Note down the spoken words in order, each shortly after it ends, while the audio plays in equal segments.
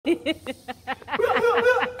We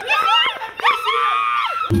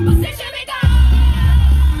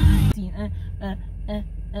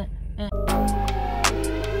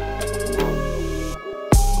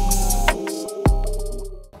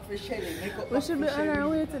should be on our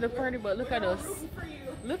way to the party, but look at us.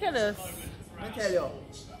 Look at us. I tell you.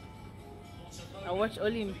 I watch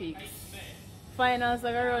Olympics. Finals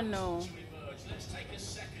are around now.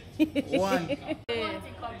 One.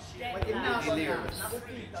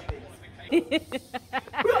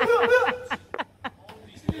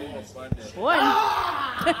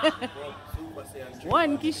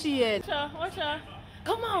 One Kishied. Watch her.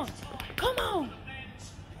 Come on. Come on.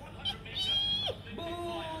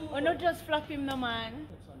 Oh, not just flap him, no man.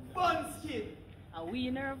 Fun skin. Are we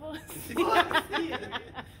nervous? Fun skin.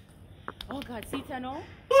 Oh God, see it now?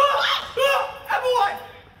 Everyone!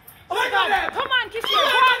 Oh my God! Come on, Kishied! Go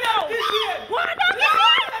on now! Go on now,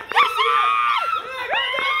 Kishied!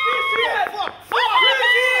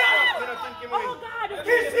 Oh God!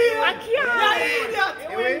 Kishied! I can't!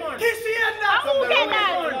 Kishied now! Who get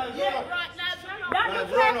that?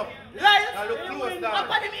 Run up. Now look close down. Up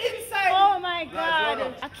on him inside. Oh my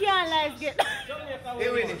God! I can't lies get. He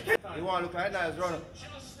winning. You want to look at that? Run up.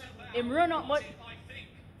 Him run up, but.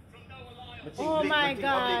 Oh my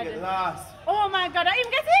God! Last. Oh my God! I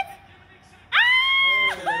even get it? Ah!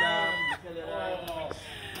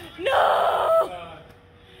 No!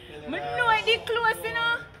 I know I did close, you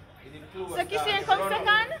know. So Kishied come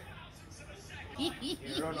second.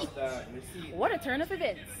 What a turn of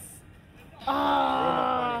events!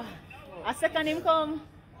 Ah! A second him come.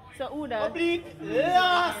 So who that?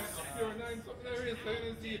 Last.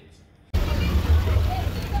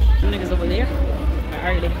 Niggas over there.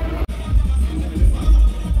 Are they?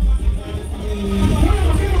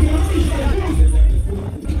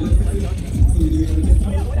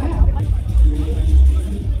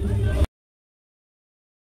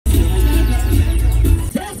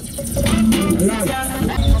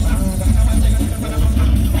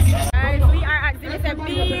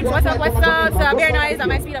 What's up, what's up? So bear noise, I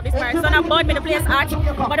might speed up this part. So now board me the place hot,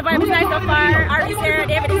 but the vibe is nice so far. Ari is here,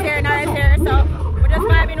 David is here, Nara is here. So we're just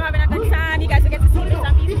vibing, we're having a good time. You guys will get to see bits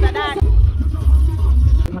and pieces of that.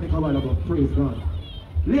 Praise God.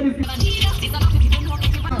 Ladies, let's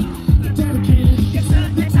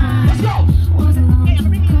go!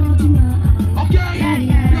 Okay,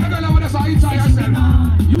 you're gonna want to say it yourself.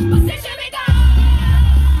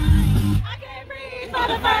 I can't breathe for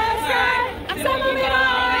the first time. I'm so moving on.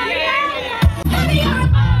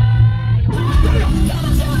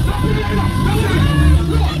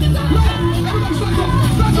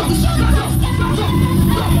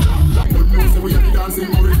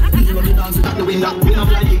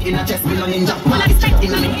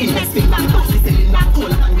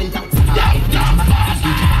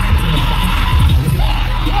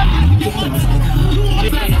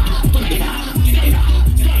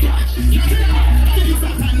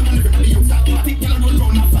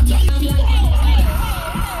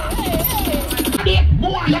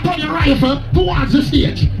 You put your rifle towards the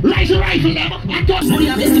stage. Raise your rifle there and touch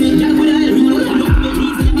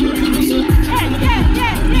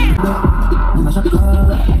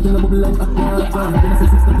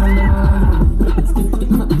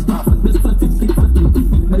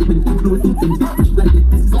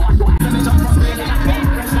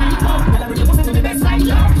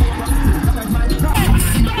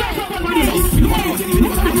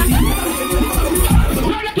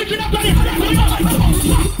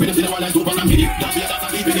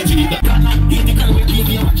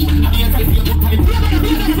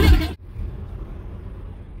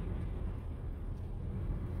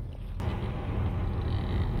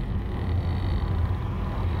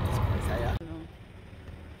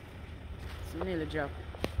Nearly dropped.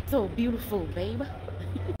 So beautiful, babe.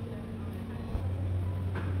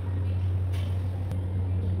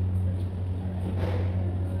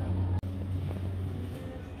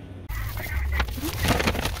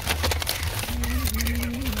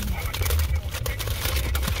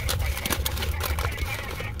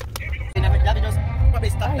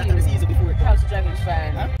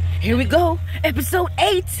 Here we go, episode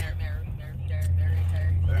 8.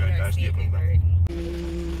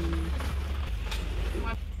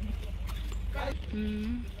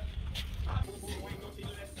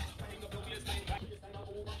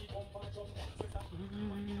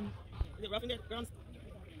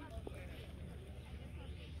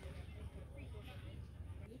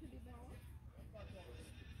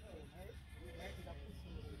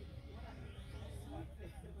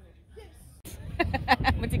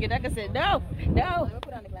 But you get I said no.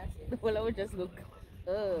 Put on the glasses. Well, I would just look.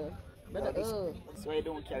 So I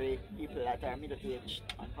don't carry people that are middle aged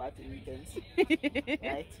on party weekends.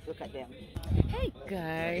 Right? Look at them. Hey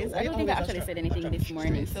guys, I don't think I actually said anything this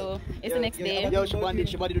morning. So it's the next day.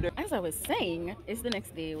 As I was saying, it's the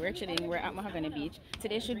next day. We're at Mahogany Beach.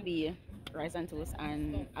 Today should be rice and toast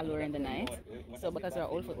and Allure in the night. So because we're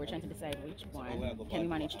old foot, we're trying to decide which one. Can we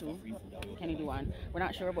manage two? Can we do one? We're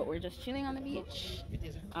not sure, but we're just chilling on the beach.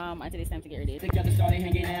 Until it's time to get ready.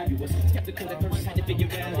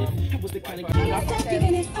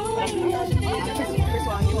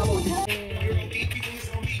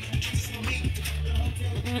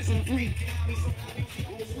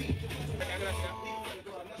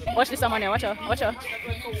 Watch this someone here, watch her, watch her.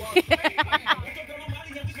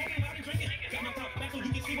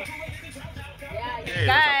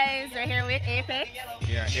 Guys, we're here with Apex.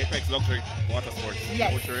 Yeah, Apex Luxury Water Sports.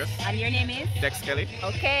 Yes. And your name is? Dex Kelly.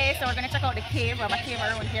 Okay, so we're going to check out the cave. We have a cave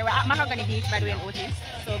around here. We're at Mahogany Beach, by the way, in OT.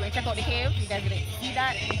 So we're going to check out the cave. You guys going to see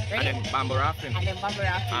that. Ready? And then bamboo rafting. And then bamboo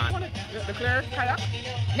rafting. And the clear kayak?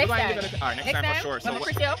 Next time. Alright, next time for sure. So we're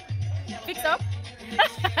pretty up. Fix up.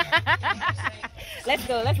 Let's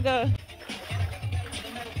go, let's go.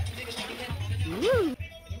 Woo.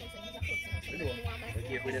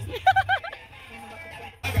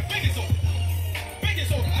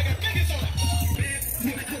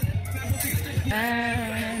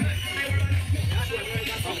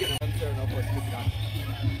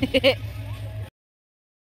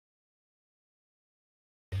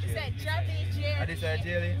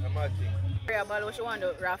 She wanted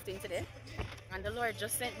to rafting today, and the Lord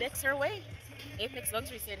just sent Dex her way. Apex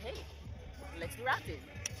Luxury said, "Hey, let's do rafting.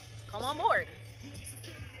 Come on board."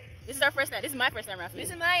 This is our first time. This is my first time rafting. This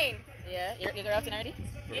is mine. Yeah, you're rafting already?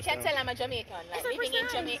 You can tell I'm a Jamaican. Like living in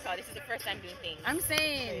time. Jamaica, this is the first time doing things. I'm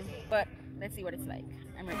saying, but let's see what it's like.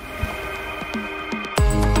 I'm ready.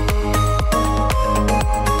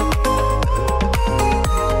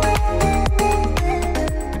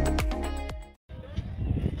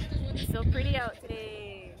 It's so pretty out today.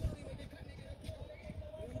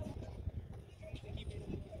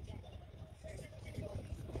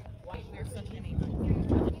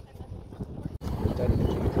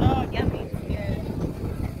 Oh, yummy.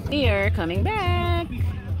 We are coming back.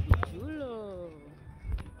 Chulo.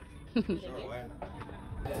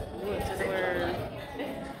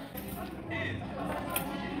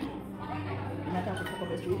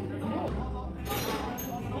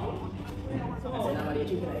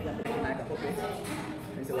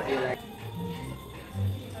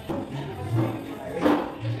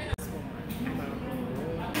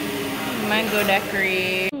 Mango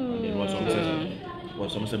daiquiri.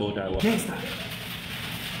 What's something about that?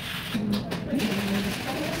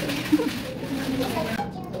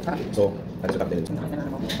 So, that's what I'm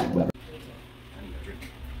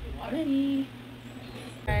Ready.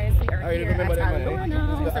 Guys, we are here at Allure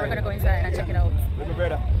now, so we're gonna go inside and check it out.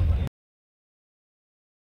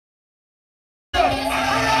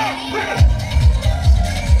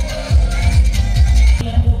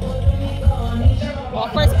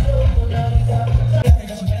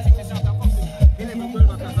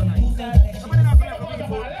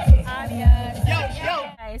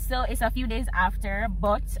 So it's a few days after,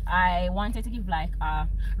 but I wanted to give like a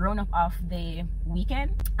roundup of the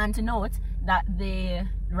weekend and to note that the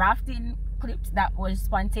rafting clips that was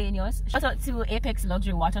spontaneous. Shout out to Apex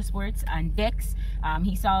Luxury Water Sports and Dex.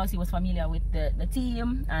 He saw us, he was familiar with the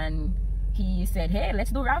team, and he said, hey,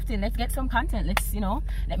 let's do rafting, let's get some content, let's, you know,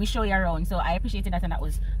 let me show you around. So I appreciated that, and that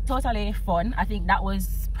was totally fun. I think that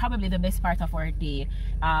was probably the best part of our day,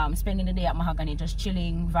 spending the day at Mahogany, just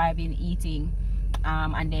chilling, vibing, eating,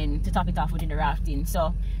 and then to top it off within the rafting.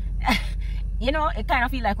 So you know, it kind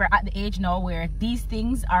of feel like we're at the age now where these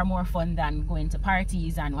things are more fun than going to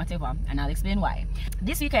parties and whatever, and I'll explain why.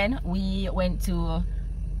 This weekend we went to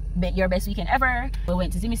your best weekend ever. We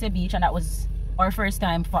went to Zimi Beach, and that was our first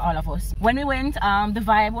time for all of us. When we went, the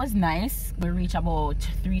vibe was nice. We reached about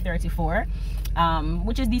 3:34,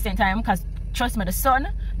 which is decent time, because trust me, the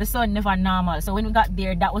sun never normal. So when we got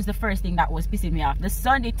there, that was the first thing that was pissing me off. The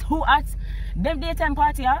sun is too hot. Them daytime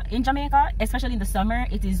party in Jamaica, especially in the summer,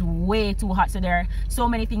 it is way too hot. So there are so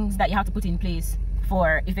many things that you have to put in place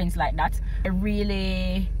for events like that. I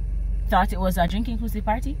really thought it was a drink inclusive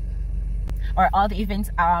party, or all the events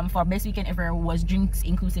for best weekend ever was drinks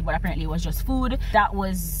inclusive, but apparently it was just food. That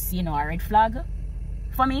was, you know, a red flag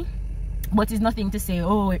for me, but it's nothing to say,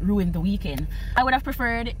 oh, it ruined the weekend. I would have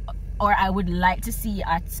preferred, or I would like to see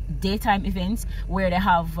at daytime events where they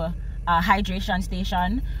have a hydration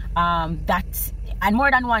station, and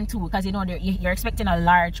more than one too, because you know you're expecting a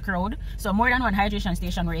large crowd. So more than one hydration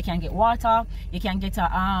station where you can get water, you can get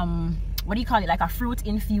a what do you call it, like a fruit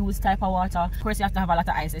infused type of water. Of course you have to have a lot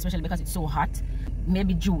of ice, especially because it's so hot.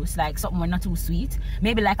 Maybe juice, like something not too sweet.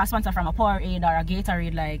 Maybe like a sponsor from a Powerade or a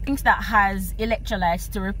Gatorade, like things that has electrolytes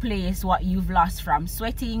to replace what you've lost from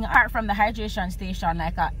sweating. Apart from the hydration station,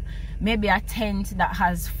 like maybe a tent that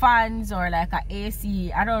has fans or like a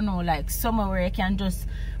AC, I don't know, like somewhere where you can just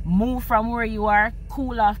move from where you are,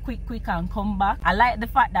 cool off quick and come back. I like the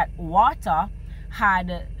fact that water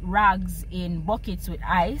had rags in buckets with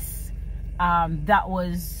ice. That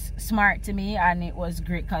was smart to me, and it was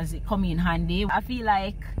great because it come in handy. I feel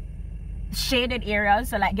like shaded areas,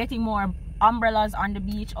 so like getting more umbrellas on the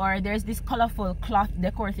beach, or there's this colorful cloth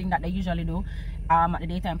decor thing that they usually do at the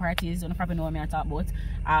daytime parties. You don't probably know what I'm talking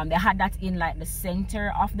about. They had that in like the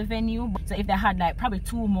center of the venue, so if they had like probably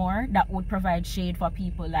 2 more, that would provide shade for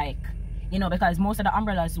people, like, you know, because most of the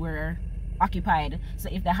umbrellas were occupied. So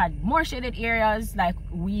if they had more shaded areas, like,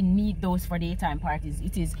 we need those for daytime parties.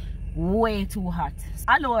 It is way too hot.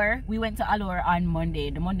 Allure, we went to Allure on Monday,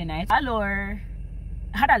 the Monday night. Allure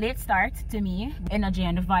had a late start to me. Energy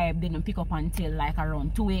and the vibe didn't pick up until like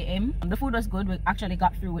around 2 a.m. The food was good. We actually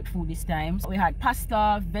got through with food this time. So we had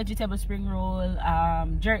pasta, vegetable spring roll,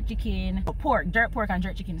 jerk chicken, jerk pork and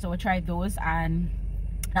jerk chicken. So we tried those and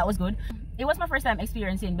that was good. It was my first time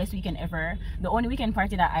experiencing best weekend ever. The only weekend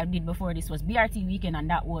party that I did before this was BRT weekend, and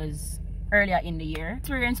that was earlier in the year.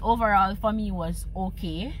 Experience overall for me was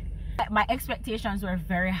okay. My expectations were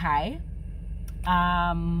very high,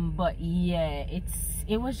 but yeah,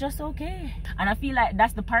 it was just okay. And I feel like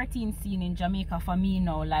that's the partying scene in Jamaica for me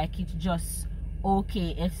now. Like, it's just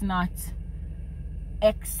okay. It's not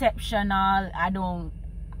exceptional. I don't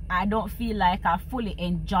feel like I fully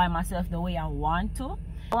enjoy myself the way I want to.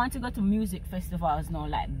 I want to go to music festivals now,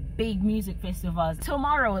 like big music festivals.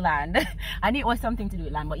 Tomorrowland. I knew it was something to do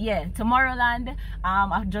with land, but yeah, Tomorrowland.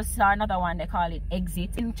 I just saw another one, they call it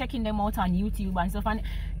Exit. And checking them out on YouTube and stuff, and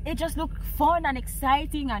it just looked fun and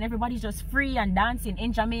exciting, and everybody's just free and dancing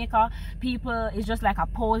in Jamaica. People, it's just like a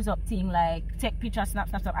pose up thing, like take pictures, snap.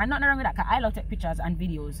 I'm not wrong with that, because I love take pictures and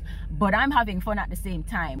videos, but I'm having fun at the same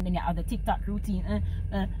time. Then you have the TikTok routine,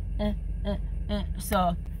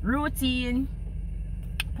 so routine,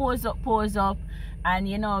 pose up, and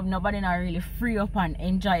you know, nobody not really free up and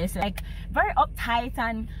enjoy yourself, like very uptight,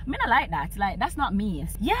 and I mean, I like that. Like, that's not me.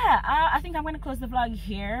 Yeah, I think I'm gonna close the vlog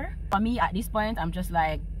here. For me at this point, I'm just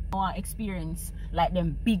like, I want to experience like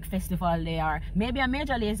them big festival they are. Maybe a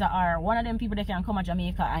Major Lazer are one of them people that can come to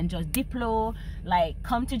Jamaica and just dip low, like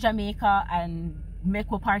come to Jamaica and make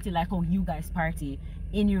a party like how you guys party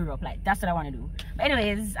in Europe. Like, that's what I want to do. But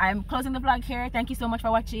anyways, I'm closing the vlog here. Thank you so much for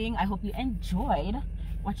watching. I hope you enjoyed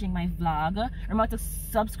watching my vlog. Remember to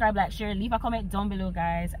subscribe, like, share, leave a comment down below,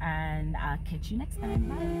 guys, and I'll catch you next time.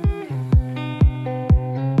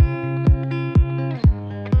 Bye.